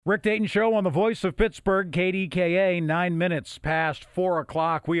Rick Dayton Show on the Voice of Pittsburgh, KDKA, 9 minutes past 4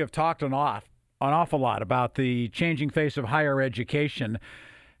 o'clock. We have talked an awful lot about the changing face of higher education,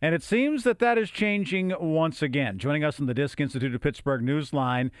 and it seems that is changing once again. Joining us on the Disk Institute of Pittsburgh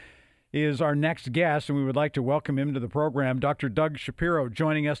Newsline is our next guest, and we would like to welcome him to the program, Dr. Doug Shapiro,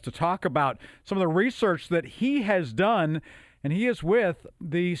 joining us to talk about some of the research that he has done. And he is with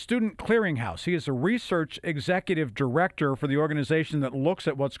the Student Clearinghouse. He is a research executive director for the organization that looks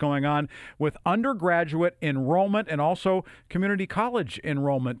at what's going on with undergraduate enrollment and also community college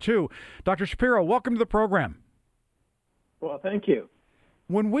enrollment, too. Dr. Shapiro, welcome to the program. Well, thank you.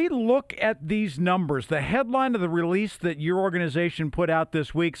 When we look at these numbers, the headline of the release that your organization put out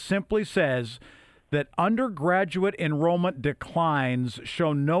this week simply says that undergraduate enrollment declines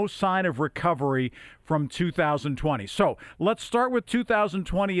show no sign of recovery from 2020. So let's start with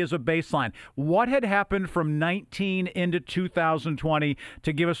 2020 as a baseline. What had happened from 19 into 2020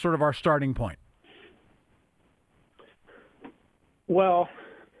 to give us sort of our starting point? Well,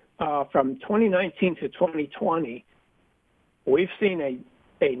 from 2019 to 2020, we've seen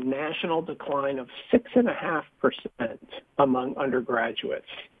a national decline of 6.5% among undergraduates.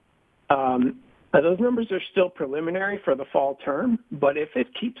 Those numbers are still preliminary for the fall term, but if it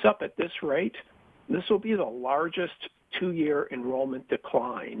keeps up at this rate, this will be the largest two-year enrollment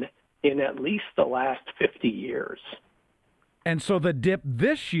decline in at least the last 50 years. And so the dip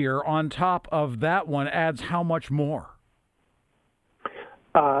this year on top of that one adds how much more?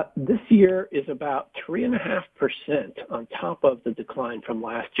 This year is about 3.5% on top of the decline from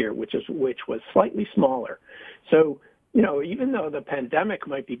last year, which was slightly smaller. So, even though the pandemic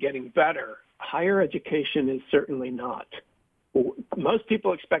might be getting better, higher education is certainly not. Most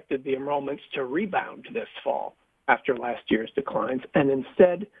people expected the enrollments to rebound this fall after last year's declines, and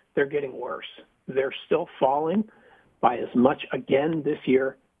instead they're getting worse. They're still falling by as much again this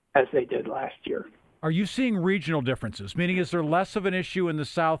year as they did last year. Are you seeing regional differences? Meaning, is there less of an issue in the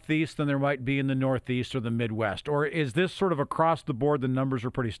Southeast than there might be in the Northeast or the Midwest? Or is this sort of across the board, the numbers are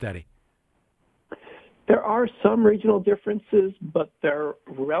pretty steady? There are some regional differences, but they're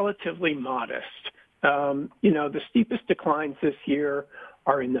relatively modest. The steepest declines this year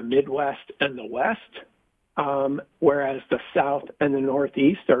are in the Midwest and the West, whereas the South and the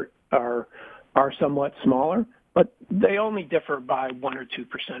Northeast are somewhat smaller, but they only differ by 1 or 2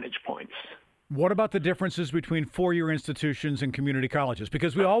 percentage points. What about the differences between four-year institutions and community colleges?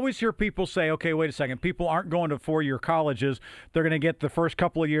 Because we always hear people say, okay, wait a second, people aren't going to four-year colleges. They're going to get the first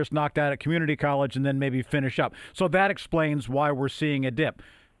couple of years knocked out at community college and then maybe finish up. So that explains why we're seeing a dip.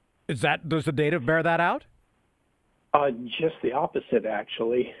 Does the data bear that out? Just the opposite,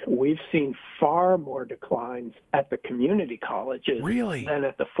 actually. We've seen far more declines at the community colleges than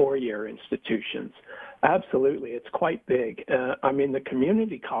at the four-year institutions. Absolutely. It's quite big. The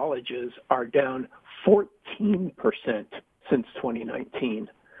community colleges are down 14% since 2019,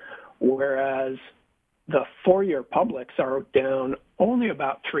 whereas the four-year publics are down only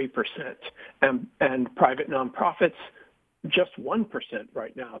about 3%, and private nonprofits just 1%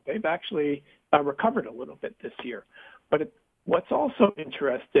 right now. They've actually recovered a little bit this year. But what's also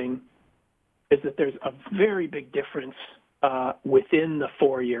interesting is that there's a very big difference within the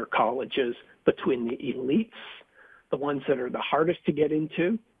four-year colleges between the elites, the ones that are the hardest to get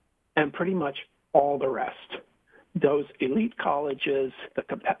into, and pretty much all the rest. Those elite colleges, the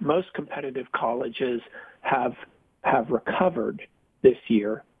most competitive colleges, have recovered this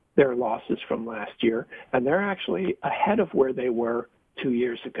year their losses from last year, and they're actually ahead of where they were 2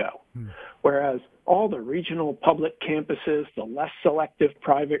 years ago. Whereas all the regional public campuses, the less selective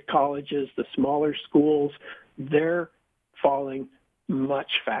private colleges, the smaller schools, they're falling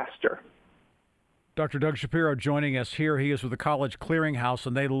much faster. Dr. Doug Shapiro joining us here. He is with the College Clearinghouse,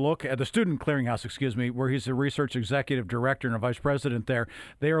 and they look at the Student Clearinghouse, where he's the research executive director and a vice president there.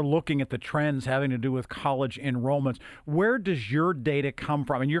 They are looking at the trends having to do with college enrollments. Where does your data come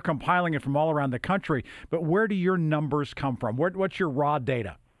from? And you're compiling it from all around the country, but where do your numbers come from? What's your raw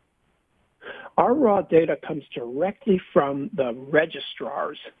data? Our raw data comes directly from the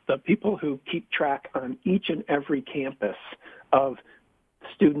registrars, the people who keep track on each and every campus of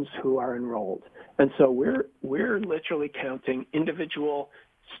students who are enrolled. And so we're literally counting individual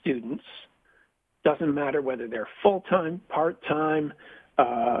students. Doesn't matter whether they're full-time, part-time,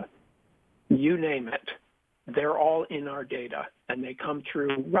 you name it. They're all in our data, and they come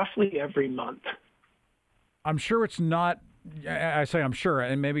through roughly every month. I'm sure it's not, I say I'm sure,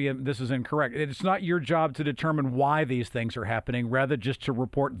 and maybe this is incorrect. It's not your job to determine why these things are happening, rather just to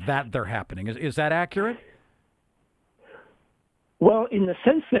report that they're happening. Is that accurate? Well, in the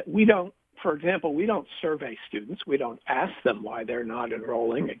sense that we don't for example, we don't survey students. We don't ask them why they're not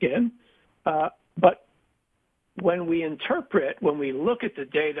enrolling again. But when we look at the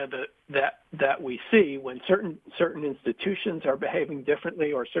data that we see, when certain institutions are behaving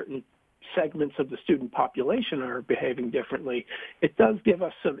differently or certain segments of the student population are behaving differently, it does give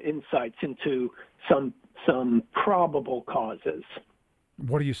us some insights into some probable causes.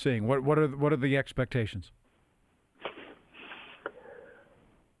 What are you seeing? What are the expectations?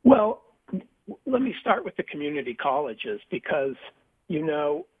 Well, let me start with the community colleges because,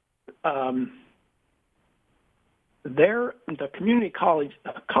 the community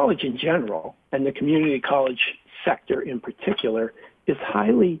college in general, and the community college sector in particular, is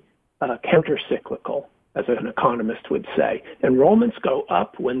highly countercyclical, as an economist would say. Enrollments go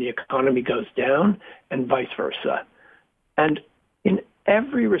up when the economy goes down, and vice versa. And in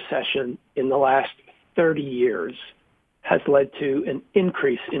every recession in the last 30 years has led to an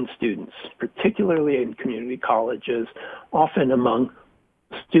increase in students, particularly in community colleges, often among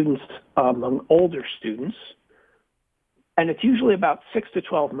older students. And it's usually about 6 to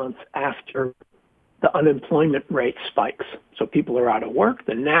 12 months after the unemployment rate spikes. So people are out of work.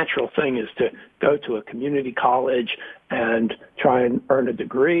 The natural thing is to go to a community college and try and earn a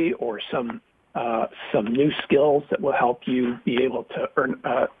degree or some new skills that will help you be able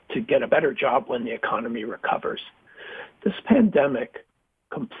to get a better job when the economy recovers. This pandemic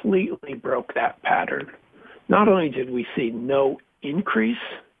completely broke that pattern. Not only did we see no increase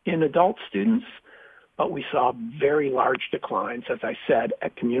in adult students, but we saw very large declines, as I said,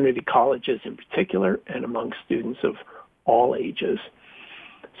 at community colleges in particular and among students of all ages.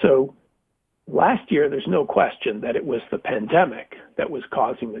 So last year, there's no question that it was the pandemic that was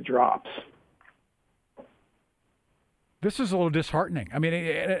causing the drops. This is a little disheartening. I mean,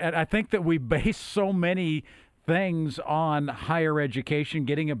 I think that we base so many things on higher education,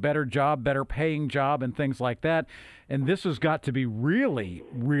 getting a better job, better paying job, and things like that. And this has got to be really,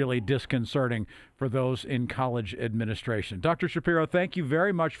 really disconcerting for those in college administration. Dr. Shapiro, thank you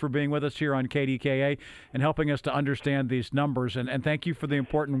very much for being with us here on KDKA and helping us to understand these numbers. And thank you for the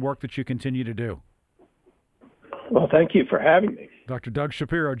important work that you continue to do. Well, thank you for having me. Dr. Doug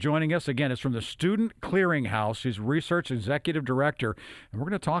Shapiro joining us again. Is from the Student Clearinghouse. He's Research Executive Director. And we're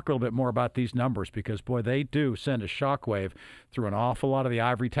going to talk a little bit more about these numbers because, boy, they do send a shockwave through an awful lot of the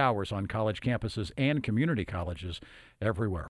ivory towers on college campuses and community colleges everywhere.